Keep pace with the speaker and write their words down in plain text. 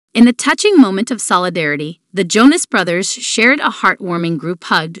In a touching moment of solidarity, the Jonas Brothers shared a heartwarming group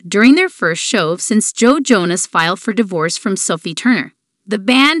hug during their first show since Joe Jonas filed for divorce from Sophie Turner. The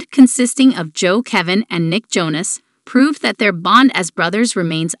band, consisting of Joe, Kevin, and Nick Jonas, proved that their bond as brothers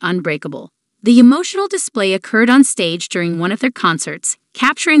remains unbreakable. The emotional display occurred on stage during one of their concerts,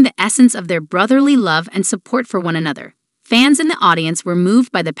 capturing the essence of their brotherly love and support for one another. Fans in the audience were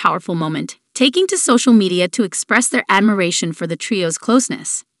moved by the powerful moment, taking to social media to express their admiration for the trio's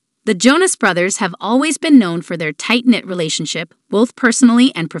closeness. The Jonas Brothers have always been known for their tight-knit relationship, both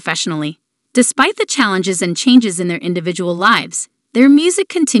personally and professionally. Despite the challenges and changes in their individual lives, their music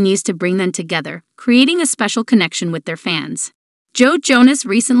continues to bring them together, creating a special connection with their fans. Joe Jonas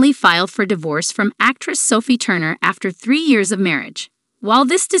recently filed for divorce from actress Sophie Turner after 3 years of marriage. While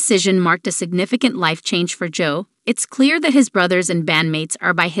this decision marked a significant life change for Joe, it's clear that his brothers and bandmates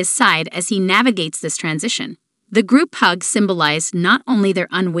are by his side as he navigates this transition. The group hug symbolized not only their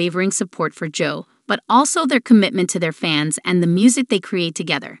unwavering support for Joe, but also their commitment to their fans and the music they create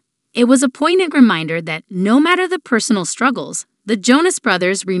together. It was a poignant reminder that no matter the personal struggles, the Jonas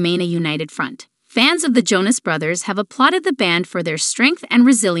Brothers remain a united front. Fans of the Jonas Brothers have applauded the band for their strength and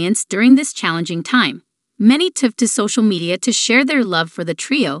resilience during this challenging time. Many took to social media to share their love for the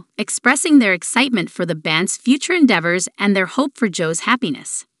trio, expressing their excitement for the band's future endeavors and their hope for Joe's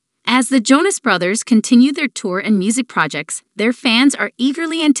happiness. As the Jonas Brothers continue their tour and music projects, their fans are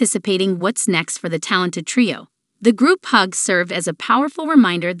eagerly anticipating what's next for the talented trio. The group hug served as a powerful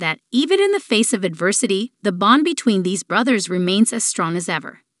reminder that, even in the face of adversity, the bond between these brothers remains as strong as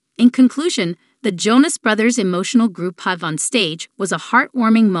ever. In conclusion, the Jonas Brothers' emotional group hug on stage was a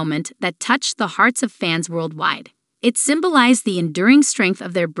heartwarming moment that touched the hearts of fans worldwide. It symbolized the enduring strength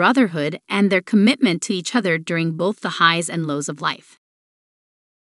of their brotherhood and their commitment to each other during both the highs and lows of life.